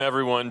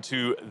Everyone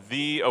to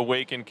the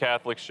Awaken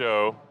Catholic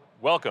Show.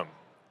 Welcome.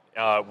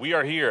 We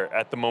are here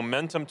at the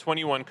Momentum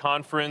 21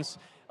 conference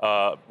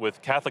with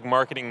Catholic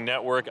Marketing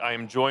Network. I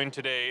am joined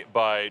today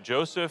by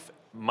Joseph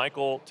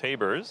Michael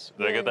Tabers.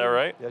 Did I get that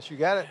right? Yes, you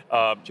got it.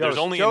 There's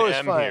only Joe an is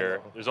M fine,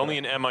 here. though. There's only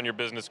an M on your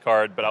business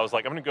card, but I was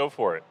like, I'm going to go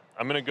for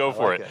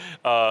it.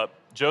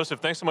 Joseph,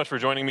 thanks so much for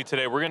joining me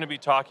today. We're going to be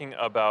talking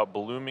about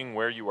blooming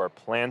where you are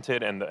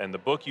planted and the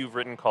book you've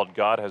written called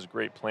God Has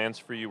Great Plans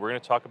for You. We're going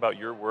to talk about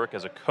your work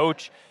as a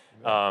coach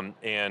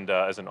and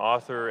as an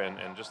author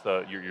and just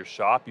your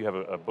shop. You have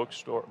a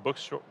bookstore.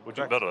 Would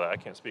you, I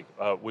can't speak.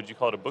 Would you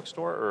call it a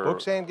bookstore? Or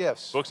Books and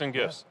gifts. Books and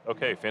gifts. Yeah.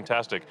 Okay,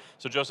 fantastic.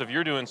 So Joseph,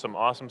 you're doing some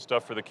awesome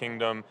stuff for the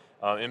kingdom,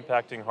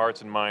 impacting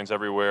hearts and minds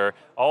everywhere.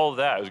 All of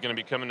that is going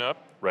to be coming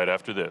up right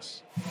after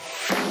this.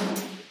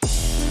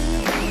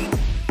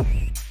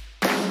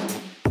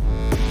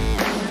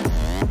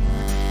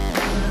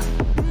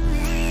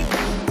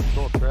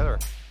 Cool trailer.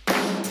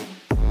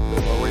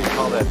 Or what do you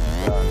call that?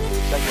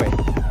 Segway.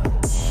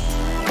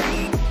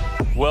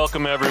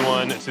 Welcome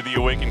everyone to the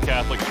Awaken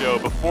Catholic Show.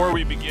 Before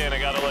we begin, I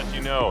got to let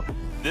you know,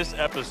 this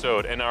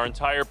episode and our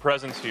entire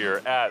presence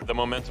here at the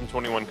Momentum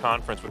 21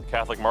 conference with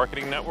Catholic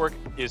Marketing Network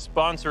is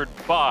sponsored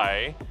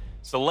by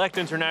Select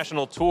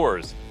International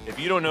Tours. If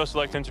you don't know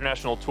Select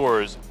International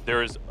Tours,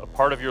 there is a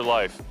part of your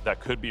life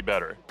that could be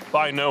better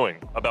by knowing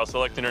about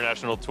Select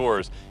International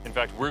Tours. In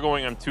fact, we're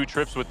going on 2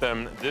 trips with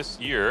them this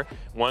year,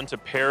 one to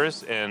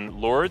Paris and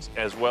Lourdes,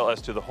 as well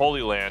as to the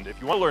Holy Land.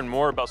 If you want to learn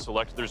more about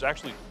Select, there's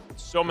actually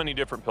so many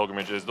different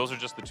pilgrimages. Those are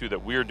just the 2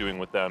 that we're doing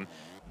with them.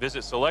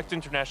 Visit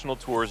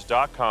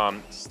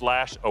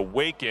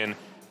selectinternationaltours.com/awaken,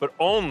 but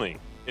only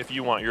if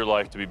you want your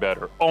life to be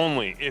better,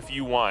 only if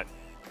you want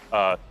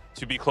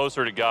to be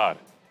closer to God.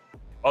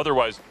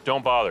 Otherwise,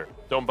 don't bother,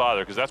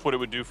 because that's what it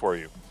would do for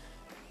you.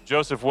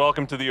 Joseph,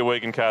 welcome to the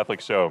Awaken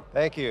Catholic Show.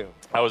 Thank you.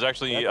 I was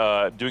actually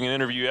doing an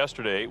interview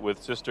yesterday with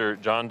Sister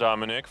John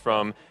Dominic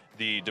from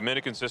the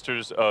Dominican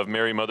Sisters of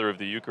Mary, Mother of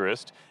the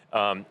Eucharist,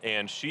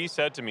 and she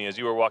said to me as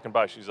you were walking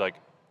by, she's like,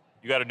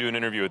 you got to do an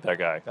interview with that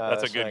guy.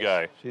 That's a good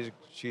nice. guy.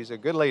 She's a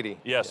good lady.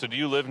 Yeah, so do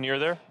you live near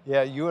there?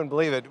 Yeah, you wouldn't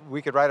believe it.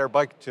 We could ride our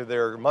bike to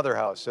their mother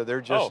house. So they're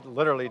just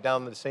literally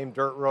down the same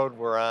dirt road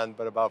we're on,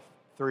 but about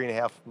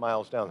 3.5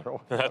 miles down the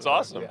road. That's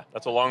awesome. Yeah.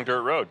 That's a long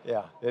dirt road.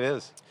 Yeah, it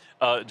is.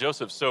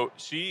 Joseph, so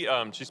she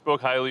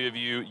spoke highly of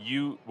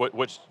you.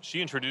 What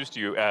she introduced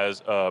you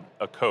as a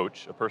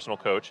coach, a personal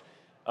coach,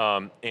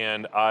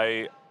 and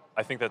I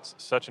think that's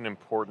such an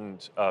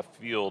important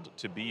field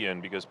to be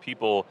in because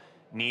people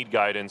need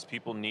guidance.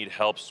 People need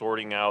help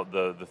sorting out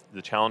the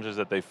challenges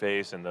that they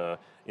face, and I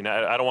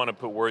don't want to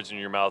put words in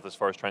your mouth as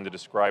far as trying to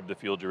describe the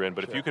field you're in,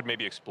 but If you could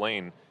maybe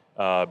explain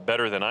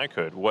better than I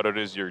could what it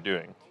is you're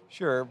doing.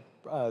 Sure.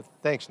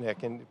 Thanks,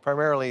 Nick. And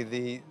primarily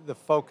the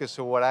focus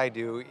of what I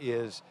do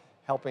is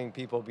helping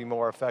people be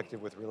more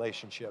effective with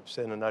relationships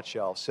in a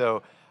nutshell.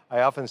 So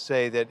I often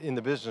say that in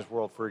the business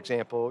world, for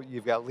example,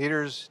 you've got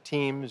leaders,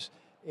 teams,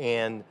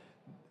 and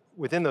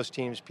within those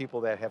teams,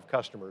 people that have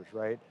customers,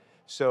 right?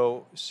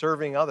 So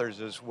serving others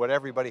is what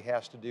everybody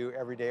has to do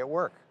every day at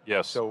work.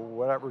 Yes.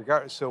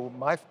 So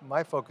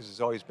my focus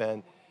has always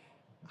been,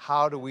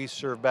 how do we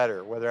serve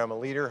better? Whether I'm a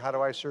leader, how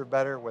do I serve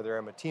better? Whether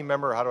I'm a team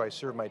member, how do I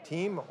serve my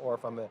team? Or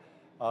if I'm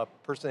a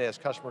person that has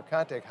customer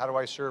contact, how do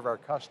I serve our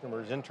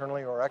customers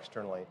internally or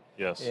externally?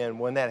 Yes. And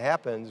when that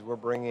happens, we're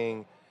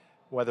bringing,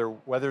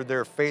 whether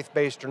they're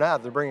faith-based or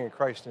not, they're bringing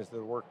Christ into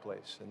the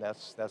workplace. And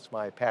that's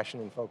my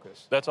passion and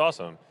focus. That's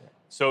awesome. Yeah.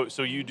 So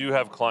you do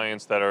have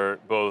clients that are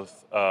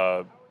both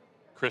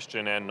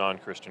Christian and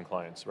non-Christian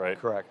clients, right?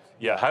 Correct.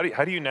 Yeah. How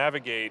do you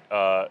navigate?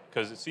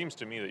 Because it seems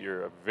to me that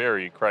you're a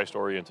very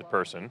Christ-oriented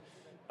person.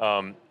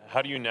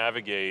 How do you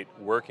navigate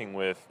working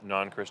with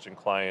non-Christian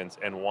clients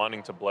and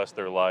wanting to bless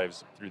their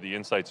lives through the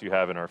insights you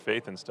have in our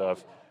faith and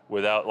stuff,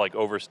 without like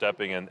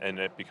overstepping and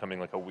it becoming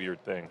like a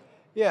weird thing?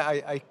 Yeah,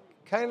 I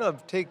kind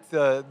of take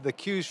the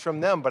cues from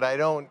them, but I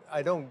don't.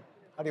 How do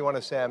you want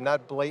to say? I'm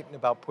not blatant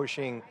about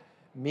pushing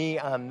me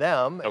on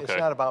them. Okay. It's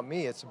not about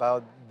me, it's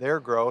about their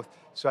growth.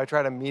 So I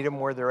try to meet them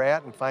where they're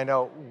at and find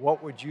out,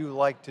 what would you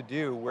like to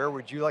do? Where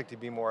would you like to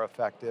be more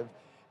effective?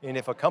 And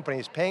if a company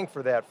is paying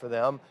for that for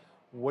them,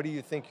 what do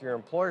you think your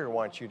employer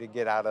wants you to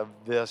get out of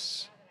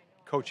this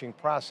coaching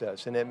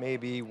process? And it may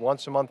be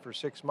once a month for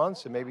 6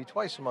 months, it may be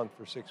twice a month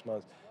for 6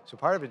 months. So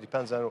part of it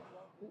depends on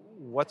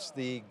what's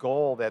the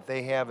goal that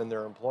they have and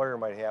their employer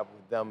might have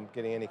with them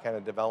getting any kind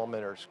of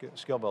development or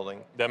skill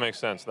building. That makes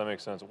sense.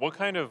 What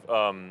kind of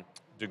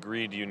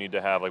degree do you need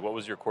to have? Like, what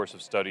was your course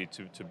of study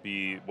to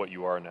be what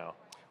you are now?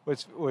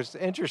 What's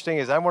interesting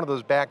is I'm one of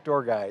those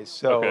backdoor guys,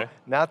 so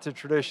not the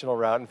traditional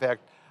route. In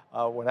fact,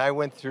 when I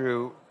went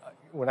through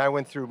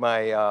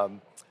my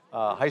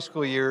high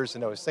school years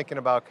and I was thinking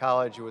about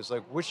college, it was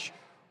like, which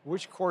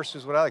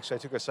courses would I like? So I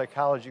took a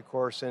psychology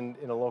course in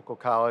a local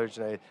college,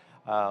 and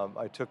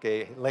I took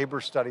a labor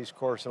studies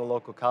course in a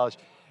local college.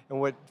 And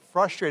what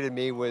frustrated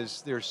me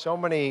was there's so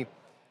many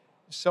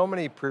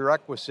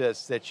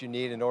prerequisites that you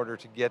need in order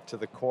to get to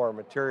the core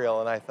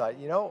material. And I thought,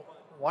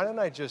 why don't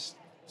I just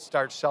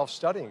start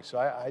self-studying? So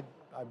I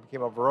I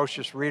became a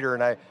voracious reader,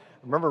 and I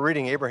remember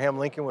reading Abraham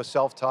Lincoln was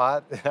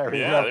self-taught. Yeah,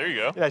 there you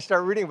go. And I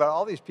started reading about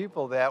all these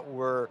people that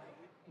were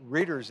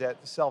readers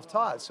that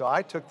self-taught. So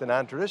I took the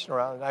non-traditional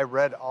route, and I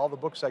read all the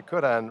books I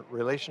could on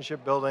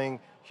relationship building,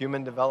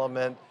 human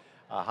development,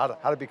 how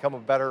to become a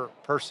better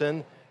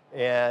person.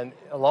 And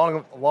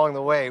along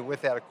the way,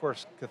 with that, of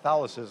course,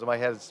 Catholicism. I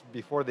had,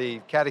 before the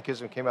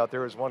Catechism came out,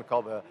 there was one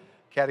called the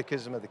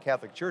Catechism of the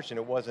Catholic Church, and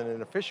it wasn't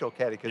an official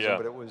catechism,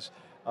 but it was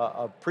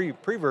a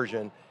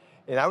pre-version.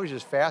 And I was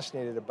just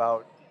fascinated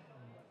about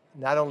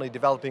not only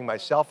developing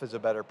myself as a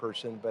better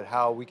person, but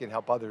how we can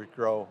help others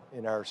grow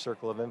in our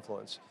circle of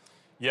influence.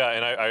 Yeah,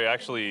 and I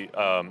actually,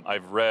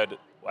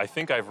 I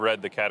think I've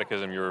read the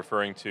Catechism you're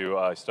referring to.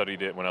 I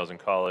studied it when I was in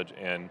college,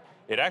 and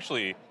it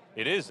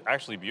is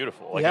actually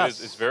beautiful. Like,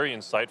 Yes. it's very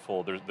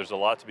insightful. There's a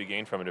lot to be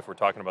gained from it if we're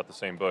talking about the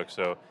same book.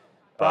 So,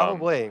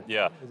 Probably.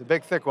 yeah. It's a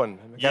big, thick one.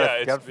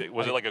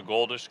 Was it like a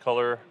goldish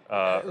color?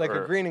 Like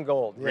a green and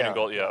gold. Green and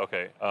gold, yeah,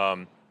 okay.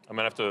 I'm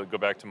gonna have to go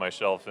back to my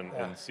shelf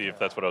and see if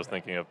that's what I was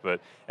thinking of.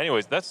 But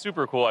anyways, that's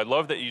super cool. I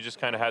love that you just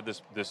kind of had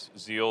this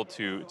zeal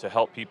to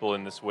help people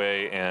in this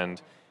way,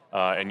 and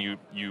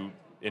you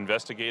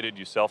investigated,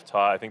 you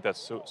self-taught. I think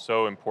that's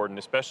so important,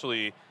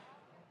 especially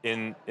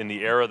in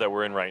the era that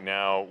we're in right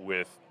now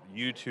with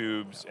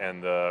YouTubes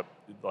and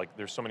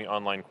there's so many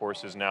online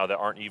courses now that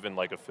aren't even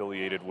like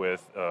affiliated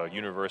with a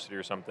university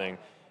or something.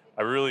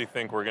 I really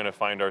think we're going to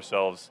find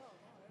ourselves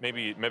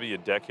maybe a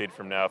decade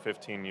from now,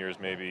 15 years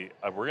maybe,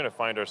 we're going to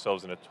find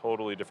ourselves in a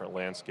totally different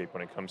landscape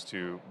when it comes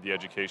to the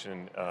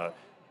education,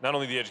 not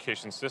only the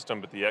education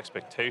system, but the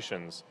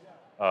expectations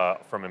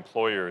from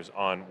employers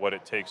on what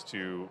it takes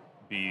to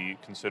be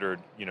considered,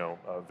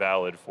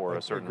 valid for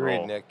a certain Agreed,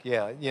 role. Nick.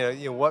 Yeah,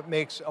 what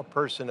makes a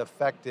person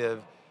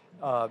effective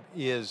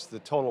is the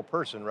total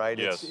person, right?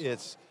 Yes.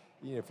 It's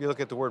if you look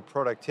at the word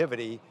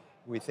productivity,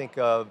 we think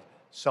of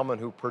someone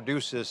who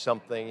produces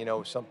something,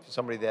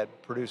 somebody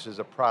that produces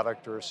a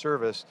product or a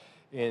service.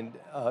 And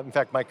in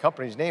fact, my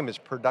company's name is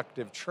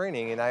Productive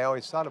Training, and I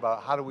always thought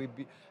about how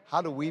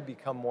do we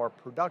become more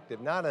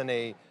productive, not in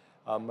a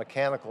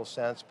mechanical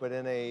sense, but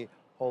in a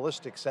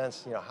holistic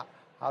sense.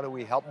 How do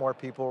we help more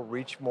people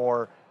reach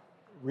more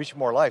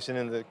lives, and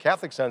in the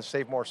Catholic sense,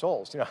 save more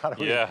souls?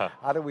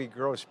 How do we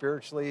grow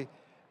spiritually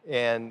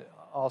and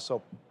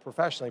also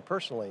professionally,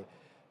 personally?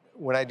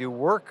 When I do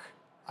work,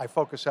 I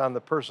focus on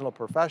the personal,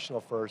 professional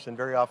first, and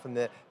very often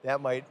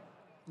that might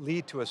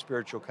lead to a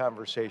spiritual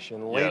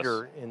conversation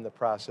later in the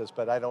process,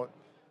 but I don't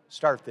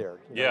start there.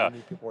 I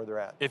meet people where they're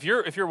at. If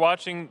you're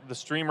watching the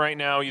stream right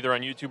now, either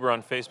on YouTube or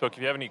on Facebook, if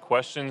you have any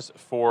questions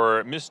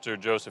for Mr.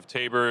 Joseph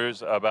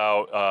Tabers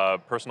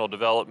about personal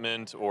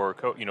development or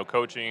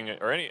coaching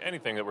or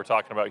anything that we're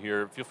talking about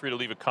here, feel free to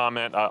leave a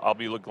comment. I'll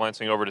be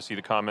glancing over to see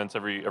the comments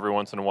every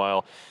once in a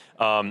while.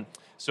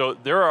 So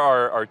there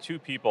are two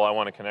people I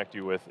want to connect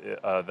you with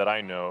that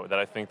I know that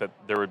I think that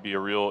there would be a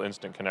real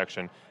instant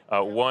connection.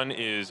 One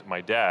is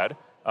my dad.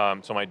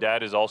 So my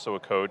dad is also a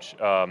coach.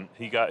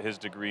 He got his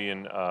degree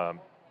in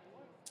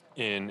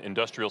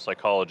industrial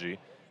psychology.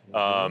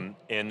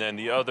 And then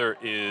the other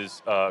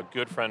is a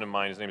good friend of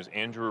mine. His name is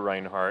Andrew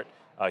Reinhardt.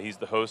 He's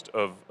the host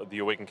of the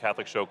Awaken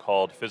Catholic show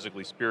called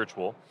Physically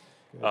Spiritual.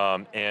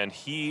 And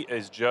he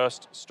is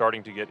just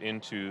starting to get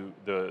into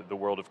the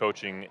world of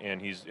coaching,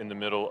 and he's in the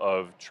middle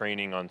of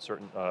training on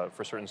certain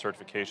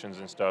certifications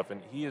and stuff.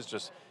 And he is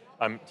just,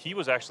 he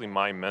was actually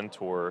my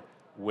mentor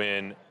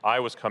when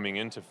I was coming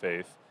into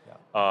faith.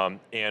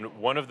 And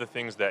one of the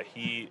things that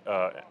he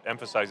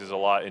emphasizes a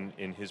lot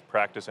in his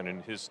practice and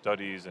in his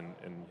studies and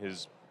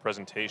his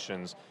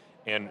presentations,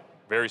 and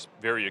very,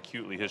 very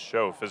acutely his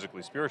show,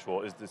 Physically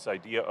Spiritual, is this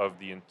idea of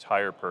the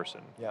entire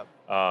person.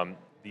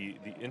 The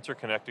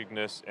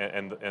interconnectedness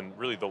and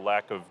really the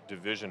lack of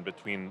division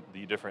between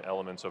the different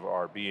elements of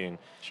our being.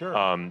 Sure.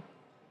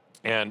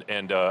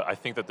 And I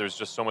think that there's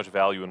just so much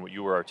value in what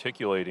you were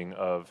articulating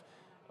of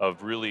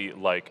really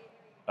like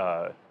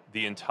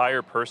the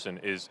entire person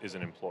is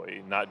an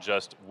employee, not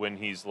just when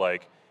he's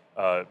like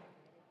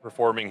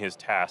performing his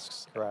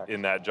tasks. Correct.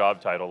 In that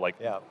job title. Like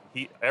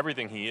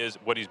everything he is,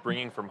 what he's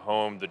bringing from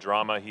home, the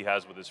drama he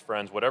has with his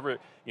friends, whatever,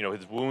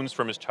 his wounds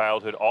from his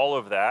childhood, all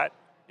of that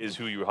is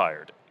who you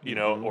hired,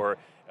 or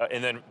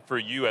and then for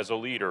you as a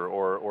leader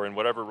or in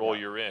whatever role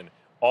you're in,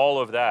 all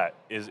of that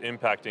is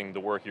impacting the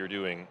work you're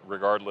doing,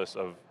 regardless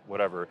of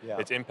whatever.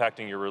 It's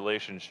impacting your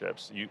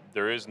relationships.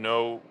 There is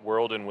no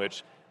world in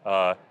which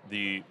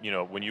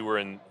when you were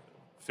in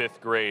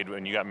 5th grade,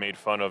 when you got made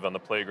fun of on the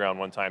playground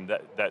one time,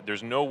 that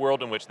there's no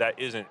world in which that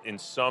isn't in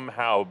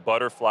somehow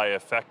butterfly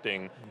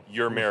affecting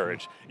your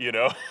marriage,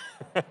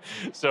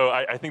 So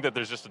I think that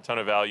there's just a ton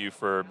of value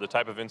for the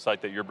type of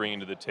insight that you're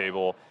bringing to the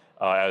table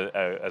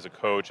as a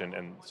coach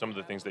and some of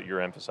the things that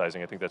you're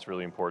emphasizing. I think that's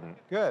really important.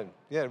 Good.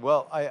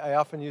 Well, I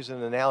often use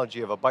an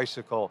analogy of a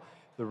bicycle.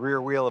 the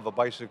rear wheel of a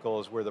bicycle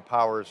is where the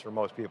power is for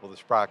most people, the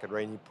sprocket,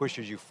 right? And it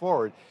pushes you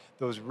forward.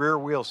 Those rear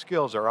wheel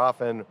skills are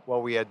often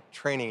what we had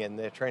training in.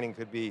 That training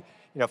could be,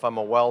 if I'm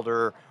a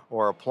welder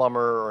or a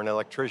plumber or an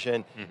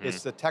electrician,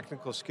 it's the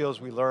technical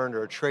skills we learned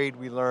or a trade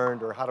we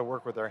learned or how to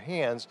work with our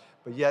hands,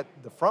 but yet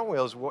the front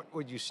wheel is what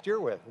would you steer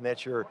with? And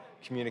that's your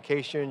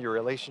communication, your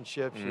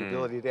relationships, your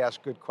ability to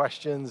ask good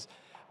questions,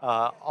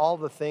 all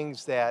the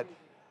things that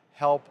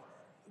help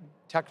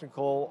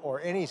technical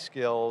or any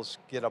skills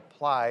get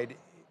applied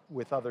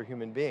with other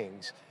human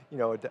beings.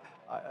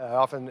 I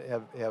often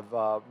have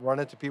run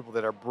into people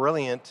that are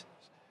brilliant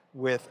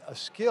with a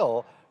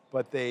skill,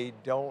 but they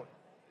don't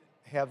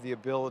have the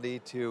ability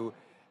to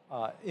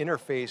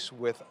interface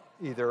with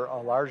either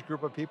a large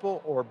group of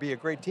people or be a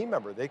great team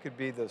member. They could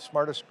be the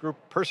smartest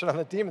person on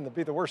the team and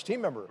be the worst team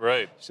member.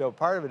 Right. So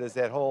part of it is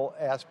that whole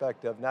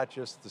aspect of not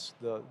just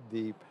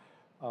the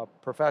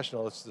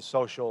professional, it's the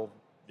social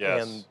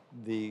and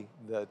the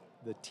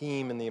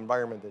team and the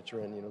environment that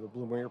you're in. The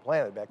bloom of your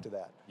planet. Back to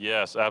that.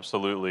 Yes,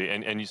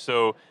 absolutely.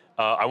 So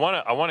I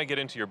want to get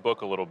into your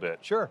book a little bit.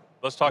 Sure.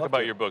 Let's talk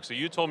about your book. So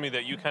you told me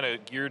that you kind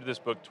of geared this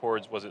book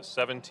towards, was it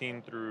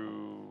 17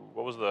 through,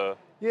 what was the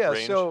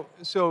range?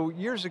 So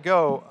years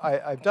ago,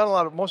 I've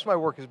done most of my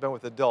work has been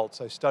with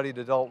adults. I studied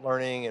adult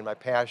learning, and my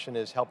passion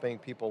is helping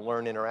people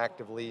learn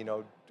interactively,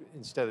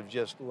 instead of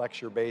just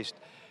lecture-based.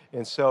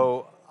 And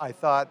so I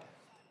thought,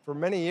 for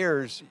many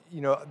years,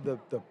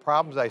 the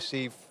problems I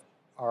see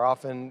are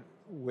often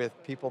with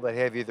people that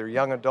have either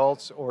young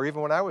adults, or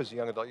even when I was a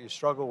young adult, you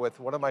struggle with,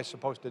 what am I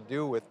supposed to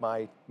do with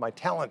my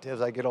talent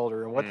as I get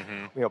older, and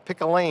what,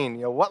 pick a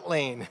lane, what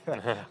lane?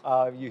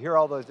 You hear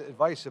all those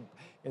advice,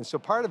 and so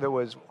part of it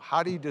was,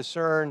 how do you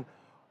discern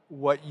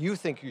what you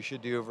think you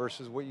should do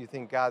versus what you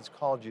think God's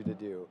called you to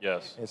do?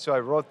 Yes. And so I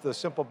wrote the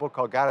simple book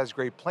called God Has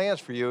Great Plans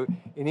for You,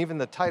 and even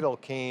the title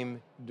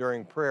came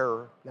during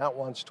prayer, not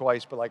once,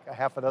 twice, but like a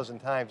half a dozen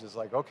times. It's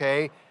like,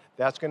 okay,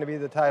 that's going to be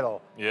the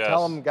title. Yes.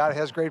 Tell them God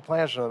has great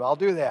plans for them. I'll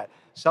do that.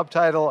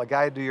 Subtitle, a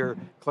guide to your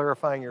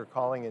clarifying your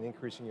calling and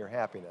increasing your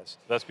happiness.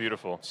 That's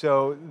beautiful.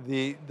 So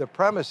the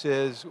premise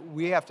is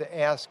we have to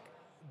ask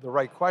the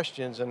right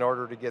questions in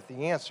order to get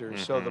the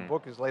answers. So the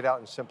book is laid out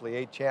in simply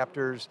 8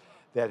 chapters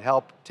that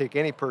help take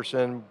any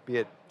person, be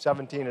it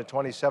 17 to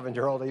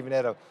 27-year-old, even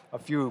had a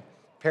few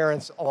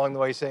parents along the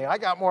way saying, I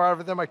got more out of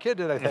it than my kid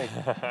did, I think.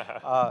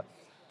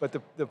 But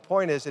the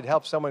point is, it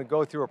helps someone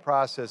go through a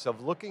process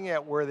of looking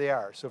at where they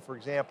are. So for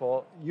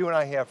example, you and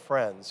I have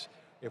friends.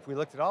 If we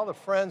looked at all the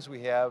friends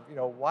we have,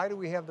 why do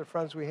we have the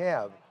friends we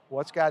have?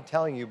 What's God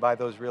telling you by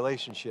those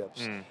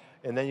relationships?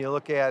 And then you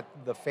look at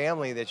the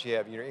family that you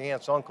have, your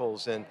aunts,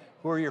 uncles, and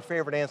who are your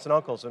favorite aunts and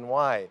uncles and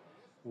why?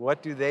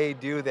 What do they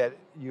do that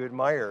you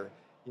admire?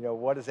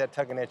 What is that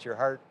tugging at your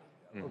heart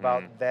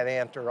about that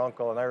aunt or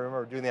uncle? And I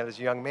remember doing that as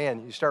a young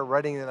man. You start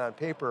writing it on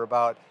paper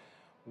about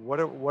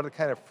what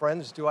kind of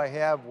friends do I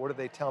have? What do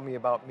they tell me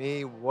about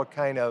me? What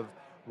kind of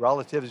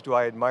relatives do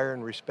I admire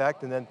and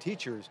respect? And then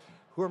teachers.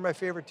 Who are my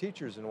favorite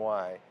teachers and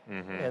why?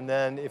 And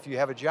then if you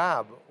have a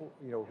job,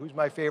 who's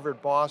my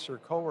favorite boss or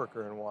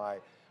coworker and why?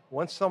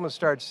 Once someone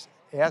starts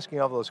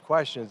asking all those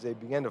questions, they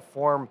begin to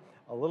form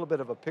a little bit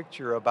of a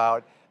picture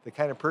about the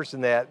kind of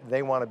person that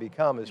they want to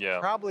become is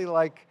probably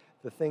like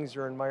the things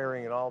they're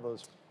admiring in all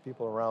those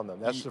people around them.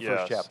 That's the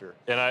first chapter.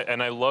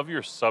 And I love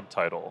your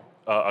subtitle,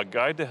 a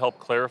guide to help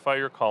clarify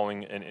your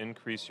calling and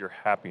increase your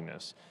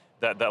happiness.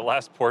 That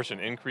last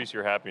portion, increase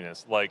your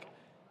happiness. Like,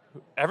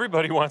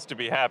 everybody wants to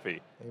be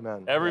happy.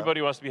 Amen.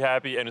 Everybody wants to be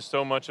happy, and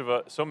so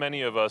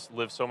many of us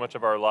live so much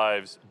of our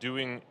lives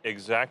doing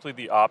exactly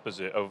the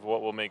opposite of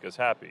what will make us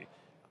happy,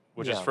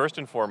 which is first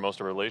and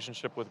foremost a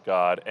relationship with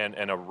God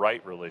and a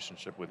right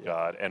relationship with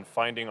God, and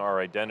finding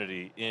our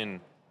identity in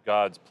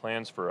God's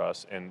plans for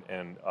us and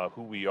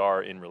who we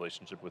are in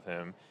relationship with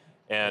Him.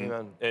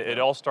 And it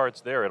all starts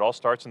there. It all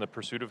starts in the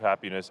pursuit of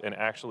happiness and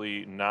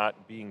actually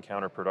not being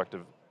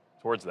counterproductive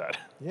towards that.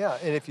 Yeah,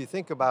 and if you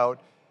think about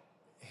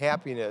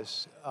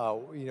happiness,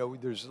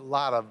 there's a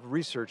lot of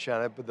research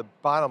on it, but the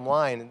bottom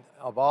line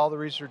of all the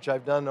research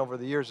I've done over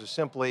the years is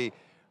simply,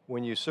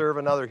 when you serve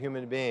another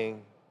human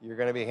being, you're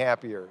going to be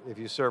happier. If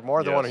you serve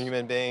more than one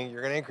human being,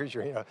 you're going to increase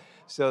your,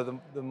 So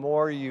the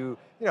more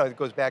it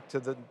goes back to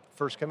the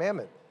first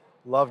commandment.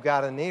 Love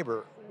God and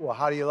neighbor. Well,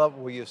 how do you love?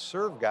 Well, you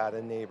serve God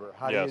and neighbor.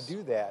 How do you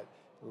do that?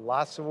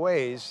 Lots of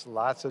ways,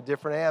 lots of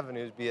different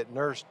avenues, be it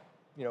nurse,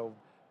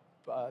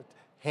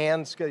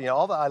 hand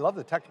skill, I love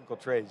the technical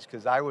trades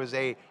because I was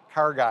a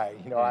car guy.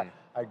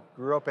 I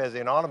grew up as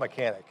an auto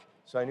mechanic,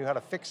 so I knew how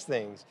to fix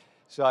things.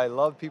 So I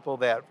love people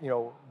that,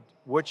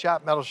 wood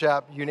shop, metal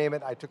shop, you name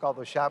it. I took all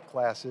those shop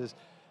classes.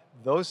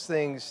 Those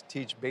things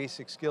teach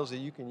basic skills that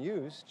you can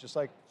use, just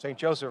like St.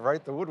 Joseph,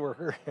 right, the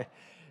woodworker.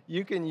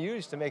 You can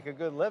use to make a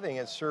good living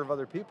and serve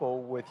other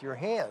people with your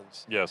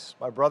hands. Yes.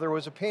 My brother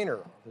was a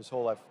painter his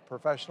whole life,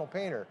 professional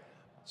painter.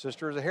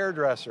 Sister is a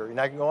hairdresser, and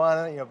I can go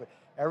on, but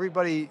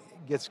everybody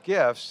gets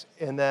gifts,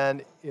 and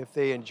then if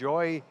they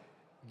enjoy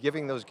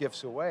giving those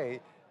gifts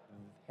away,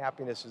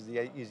 happiness is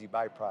the easy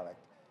byproduct.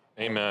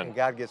 Amen. And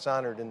God gets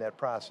honored in that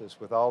process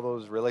with all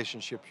those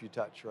relationships you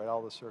touch, right?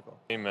 All the circle.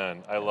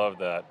 Amen. I love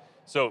that.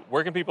 So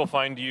where can people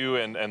find you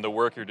and the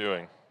work you're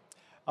doing?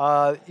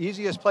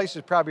 Easiest place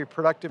is probably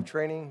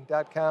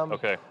productivetraining.com.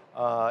 Okay.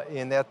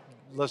 And that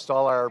lists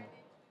all our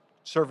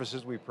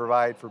services we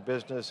provide for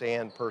business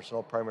and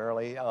personal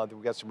primarily.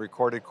 We've got some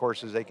recorded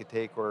courses they could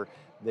take, or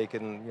they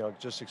can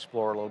just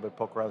explore a little bit,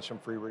 poke around some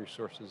free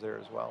resources there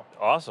as well.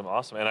 Awesome.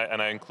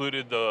 And I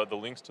included the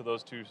links to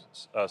those two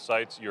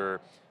sites, your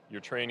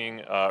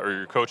training, or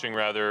your coaching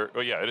rather.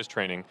 Oh yeah, it is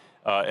training.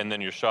 And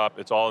then your shop.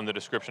 It's all in the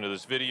description of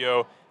this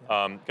video.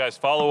 Guys,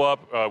 follow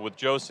up with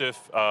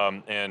Joseph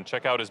and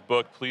check out his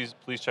book. Please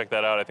check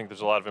that out. I think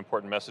there's a lot of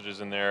important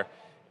messages in there.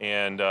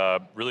 And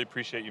really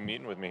appreciate you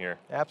meeting with me here.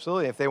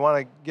 Absolutely. If they want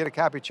to get a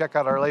copy, check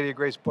out Our Lady of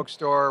Grace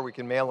bookstore. We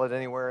can mail it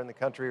anywhere in the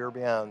country or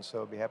beyond,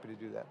 so I'd be happy to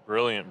do that.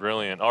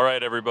 Brilliant. All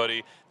right,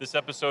 everybody. This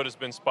episode has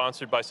been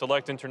sponsored by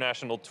Select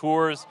International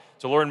Tours.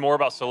 To learn more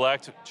about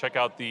Select, check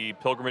out the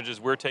pilgrimages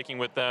we're taking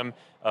with them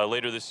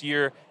later this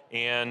year,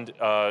 and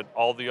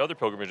all the other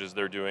pilgrimages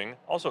they're doing.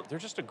 Also, they're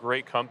just a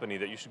great company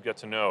that you should get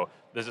to know.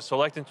 Visit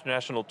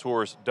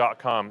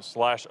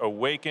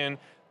selectinternationaltours.com/awaken.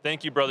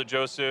 Thank you, Brother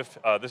Joseph.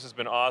 This has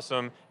been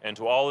awesome. And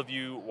to all of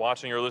you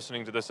watching or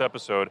listening to this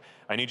episode,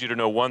 I need you to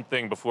know one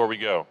thing before we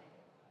go.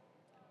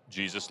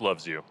 Jesus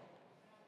loves you.